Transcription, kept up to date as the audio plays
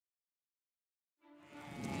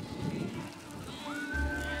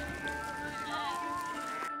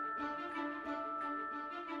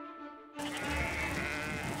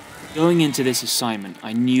Going into this assignment,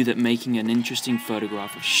 I knew that making an interesting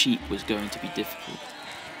photograph of sheep was going to be difficult.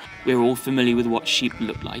 We are all familiar with what sheep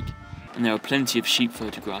look like, and there are plenty of sheep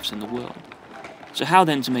photographs in the world. So how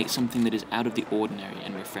then to make something that is out of the ordinary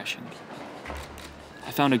and refreshing?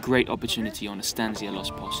 I found a great opportunity on Estancia Los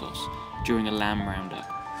Pozos during a lamb roundup.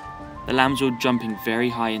 The lambs were jumping very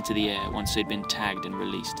high into the air once they'd been tagged and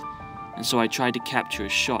released, and so I tried to capture a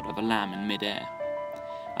shot of a lamb in mid-air.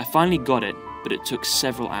 I finally got it, but it took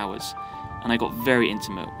several hours, and I got very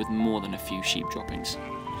intimate with more than a few sheep droppings.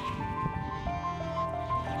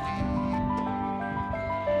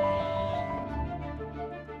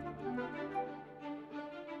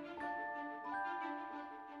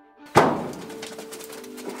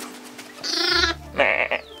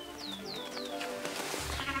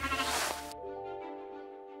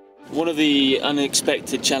 One of the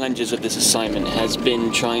unexpected challenges of this assignment has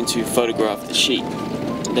been trying to photograph the sheep.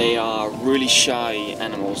 They are really shy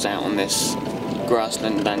animals out on this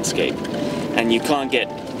grassland landscape, and you can't get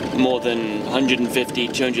more than 150,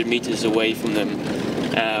 200 meters away from them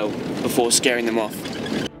before scaring them off.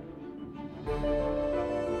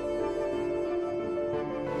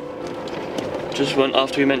 Just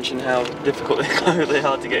after we mentioned how difficult they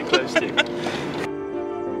are to get close to.